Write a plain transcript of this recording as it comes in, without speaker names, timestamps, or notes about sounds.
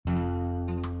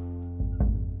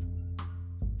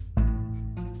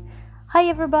Hi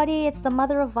everybody, it's the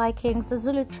mother of Vikings, the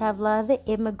Zulu traveler, the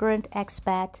immigrant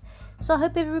expat. So I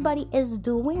hope everybody is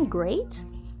doing great.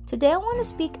 Today I want to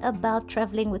speak about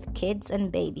traveling with kids and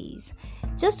babies,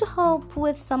 just to help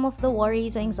with some of the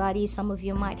worries or anxieties some of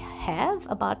you might have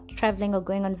about traveling or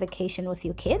going on vacation with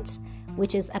your kids,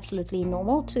 which is absolutely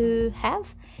normal to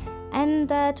have. And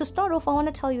to start off, I want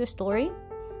to tell you a story.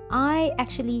 I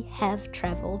actually have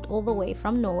traveled all the way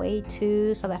from Norway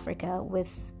to South Africa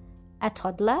with a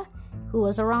toddler who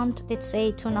was around, let's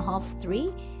say, 2.5,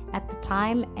 3 at the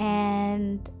time.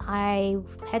 And I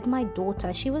had my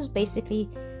daughter. She was basically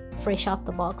fresh out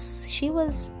the box. She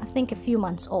was, I think, a few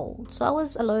months old. So I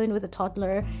was alone with a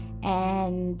toddler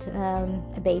and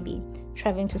a baby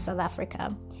traveling to South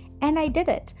Africa. And I did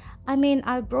it.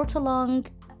 I brought along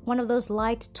one of those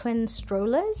light twin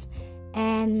strollers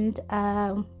and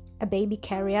a baby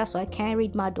carrier. So I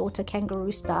carried my daughter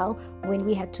kangaroo style when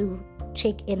we had to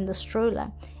check in the stroller.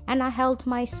 And I held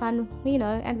my son,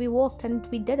 and we walked and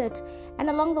we did it. And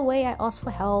along the way, I asked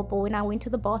for help. Or when I went to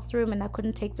the bathroom and I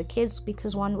couldn't take the kids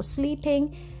because one was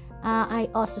sleeping, I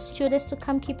asked the stewardess to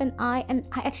come keep an eye. And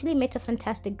I actually met a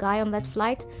fantastic guy on that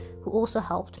flight who also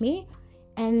helped me.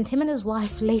 And him and his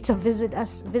wife later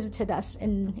visited us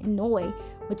in Norway,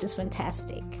 which is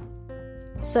fantastic.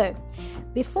 So,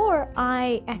 before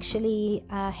I actually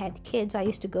had kids, I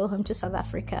used to go home to South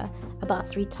Africa about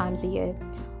 3 times a year.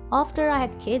 After I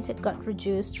had kids, it got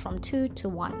reduced from 2 to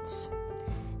once.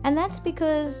 And that's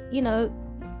because,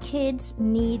 kids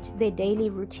need their daily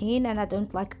routine and I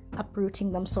don't like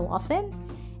uprooting them so often.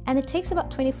 And it takes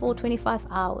about 25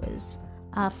 hours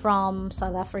from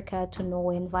South Africa to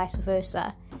Norway and vice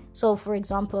versa. So, for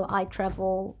example, I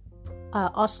travel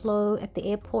Oslo at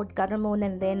the airport, Gardermoen,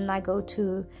 and then I go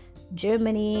to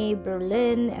Germany,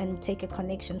 Berlin, and take a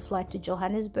connection flight to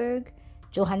Johannesburg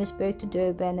to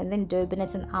Durban, and then Durban,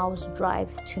 it's an hour's drive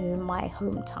to my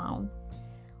hometown.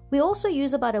 We also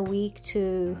use about a week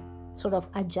to sort of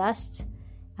adjust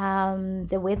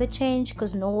the weather change,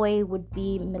 because Norway would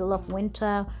be middle of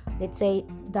winter, let's say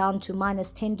down to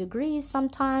minus 10 degrees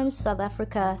sometimes. South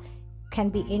Africa can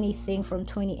be anything from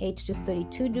 28 to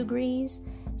 32 degrees.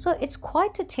 So it's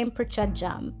quite a temperature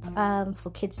jump for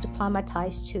kids to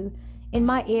climatize to. In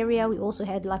my area, we also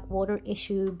had water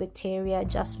issue, bacteria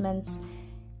adjustments.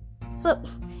 So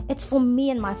it's for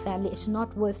me and my family, it's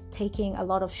not worth taking a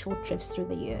lot of short trips through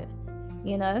the year.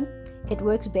 It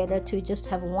works better to just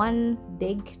have one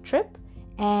big trip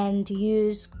and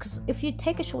use, because if you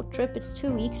take a short trip, it's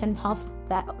 2 weeks and half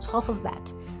of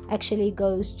that actually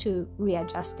goes to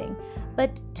readjusting.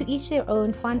 But to each their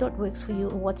own, find what works for you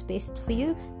or what's best for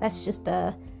you. That's just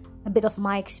a bit of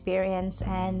my experience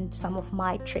and some of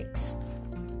my tricks.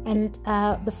 And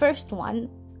the first one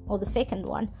or the second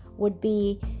one would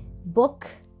be book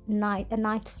a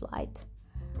night flight.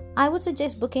 I would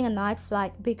suggest booking a night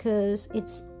flight because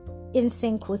it's in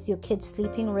sync with your kid's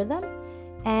sleeping rhythm.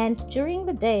 And during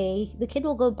the day, the kid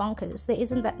will go bonkers. There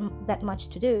isn't that much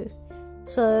to do.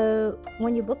 So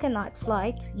when you book a night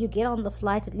flight, you get on the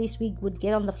flight, at least we would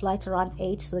get on the flight around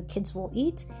 8, so the kids will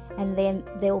eat and then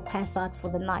they will pass out for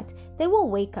the night. They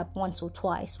will wake up once or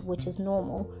twice, which is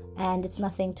normal, and it's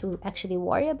nothing to actually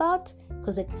worry about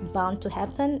because it's bound to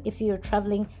happen. If you're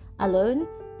traveling alone,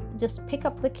 just pick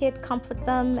up the kid, comfort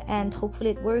them, and hopefully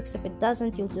it works. If it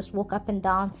doesn't, you'll just walk up and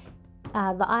down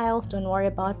the aisle. Don't worry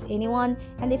about anyone,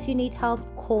 and if you need help,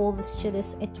 call the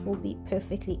stewardess. It will be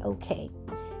perfectly okay.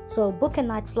 So book a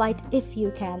night flight if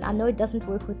you can. I know it doesn't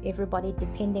work with everybody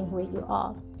depending where you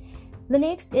are. The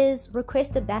next is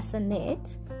request a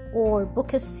bassinet or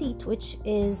book a seat which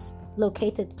is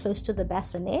located close to the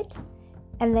bassinet,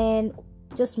 and then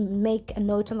just make a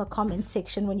note on the comment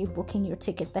section when you're booking your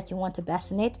ticket that you want a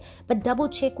bassinet, but double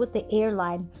check with the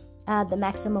airline the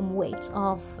maximum weight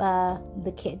of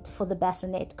the kid for the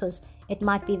bassinet, because it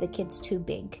might be the kid's too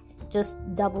big. Just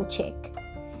double check.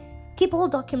 Keep all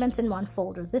documents in one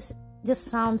folder. This just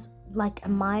sounds like a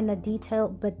minor detail,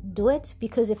 but do it,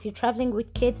 because if you're traveling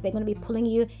with kids, they're going to be pulling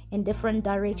you in different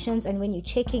directions, and when you're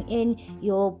checking in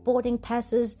your boarding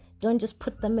passes, don't just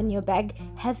put them in your bag.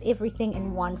 Have everything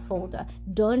in one folder.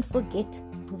 Don't forget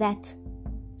that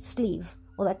sleeve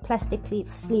or that plastic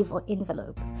sleeve or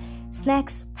envelope.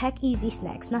 Snacks, pack easy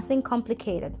snacks, nothing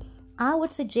complicated. I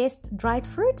would suggest dried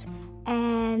fruit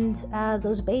and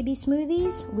those baby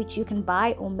smoothies, which you can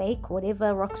buy or make,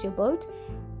 whatever rocks your boat.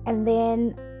 And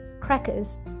then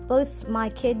crackers. Both my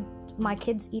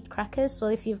kids eat crackers, so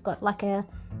if you've got a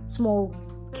small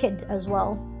kid as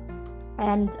well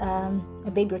and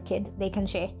a bigger kid, they can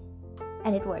share,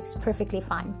 and it works perfectly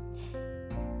fine.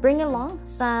 Bring along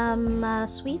some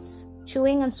sweets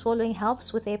Chewing and swallowing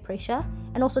helps with air pressure.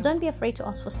 And also don't be afraid to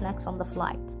ask for snacks on the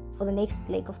flight for the next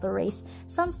leg of the race.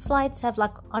 Some flights have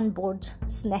like onboard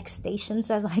snack stations,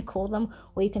 as I call them,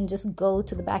 where you can just go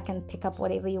to the back and pick up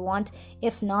whatever you want.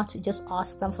 If not, just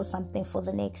ask them for something for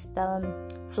the next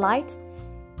flight.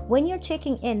 When you're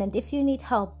checking in, and if you need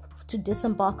help to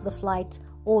disembark the flight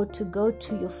or to go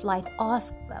to your flight,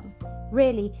 ask them.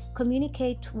 Really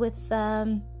communicate with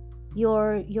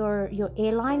your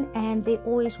airline, and they're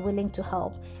always willing to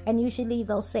help. And usually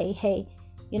they'll say, hey,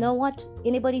 you know what,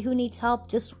 anybody who needs help,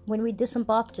 just when we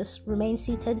disembark, just remain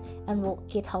seated and we'll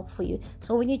get help for you.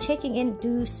 So when you're checking in,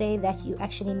 do say that you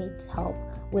actually need help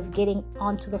with getting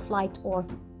onto the flight or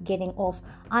getting off.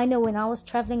 I know when I was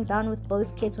traveling down with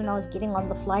both kids, when I was getting on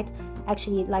the flight,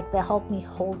 actually, like, they helped me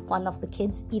hold one of the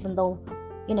kids, even though,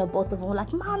 you know, both of them were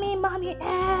like, mommy,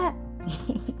 ah.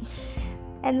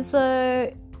 And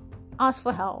so ask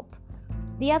for help.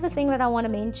 The other thing that I want to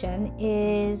mention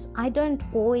is I don't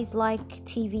always like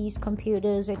TVs,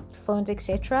 computers, phones,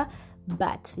 etc.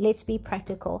 But let's be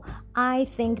practical. I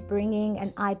think bringing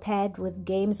an iPad with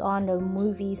games on or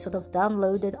movies sort of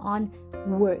downloaded on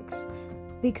works,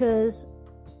 because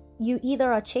you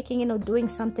either are checking in or doing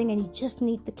something and you just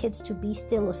need the kids to be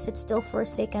still or sit still for a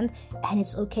second, and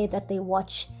it's okay that they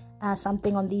watch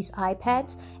something on these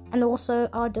iPads. And also,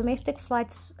 our domestic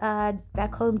flights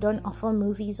back home don't offer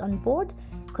movies on board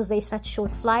because they're such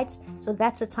short flights. So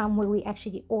that's a time where we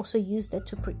actually also used it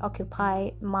to preoccupy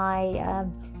my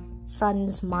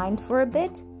son's mind for a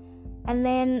bit. And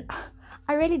then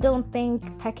I really don't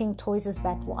think packing toys is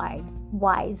that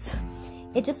wise.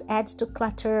 It just adds to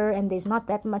clutter, and there's not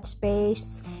that much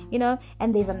space, you know,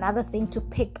 and there's another thing to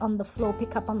pick up on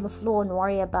the floor and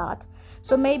worry about.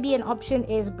 So maybe an option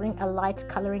is bring a light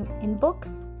coloring in book.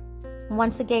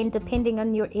 Once again, depending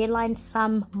on your airline,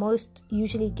 some most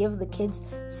usually give the kids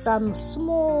some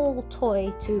small toy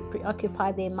to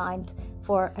preoccupy their mind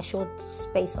for a short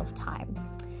space of time.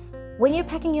 When you're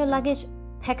packing your luggage,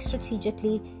 pack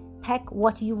strategically, pack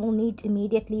what you will need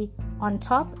immediately on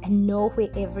top, and know where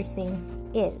everything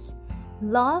is.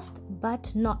 Last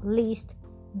but not least,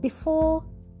 before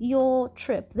your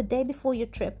trip, the day before your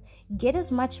trip, get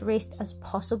as much rest as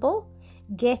possible.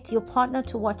 Get your partner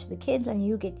to watch the kids and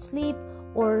you get sleep,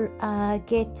 or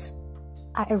get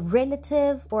a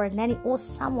relative or a nanny or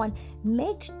someone.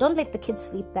 Don't let the kids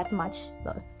sleep that much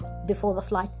though before the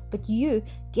flight, but you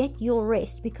get your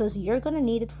rest, because you're going to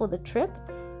need it for the trip,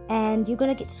 and you're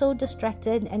going to get so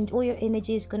distracted, and all your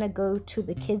energy is going to go to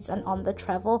the kids and on the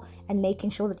travel and making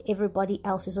sure that everybody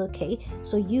else is okay.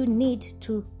 So you need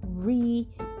to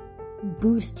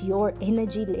boost your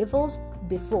energy levels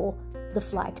before the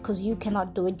flight, because you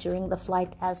cannot do it during the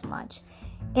flight as much.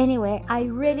 Anyway, I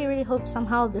really hope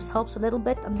somehow this helps a little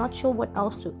bit. I'm not sure what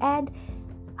else to add.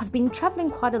 I've been traveling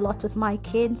quite a lot with my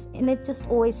kids, and it just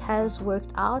always has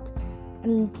worked out,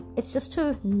 and it's just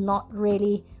to not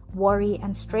really worry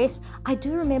and stress. I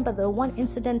do remember though one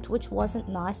incident which wasn't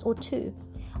nice, or two,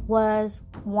 was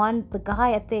one, the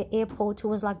guy at the airport who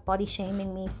was like body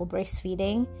shaming me for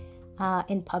breastfeeding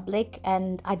in public,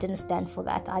 and I didn't stand for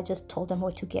that. I just told him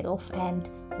where to get off,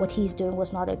 and what he's doing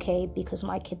was not okay, because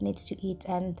my kid needs to eat,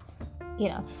 and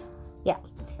yeah.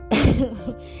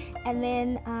 And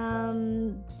then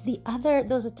there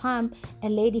was a time a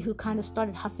lady who kind of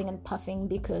started huffing and puffing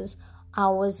because I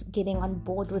was getting on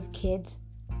board with kids.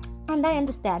 And I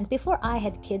understand, before I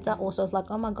had kids, I also was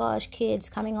like, oh my gosh, kids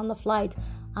coming on the flight,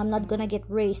 I'm not gonna get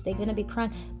raced, they're gonna be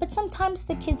crying. But sometimes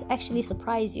the kids actually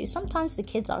surprise you. Sometimes the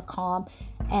kids are calm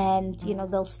and, you know,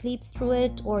 they'll sleep through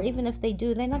it, or even if they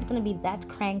do, they're not gonna be that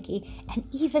cranky. And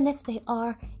even if they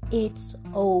are, it's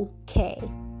okay.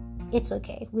 It's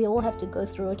okay. We all have to go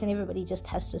through it, and everybody just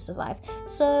has to survive.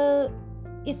 So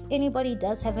if anybody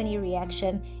does have any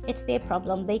reaction, it's their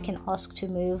problem. They can ask to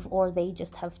move, or they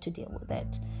just have to deal with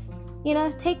it. You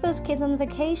know, take those kids on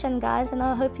vacation, guys, and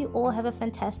I hope you all have a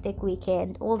fantastic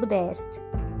weekend. All the best.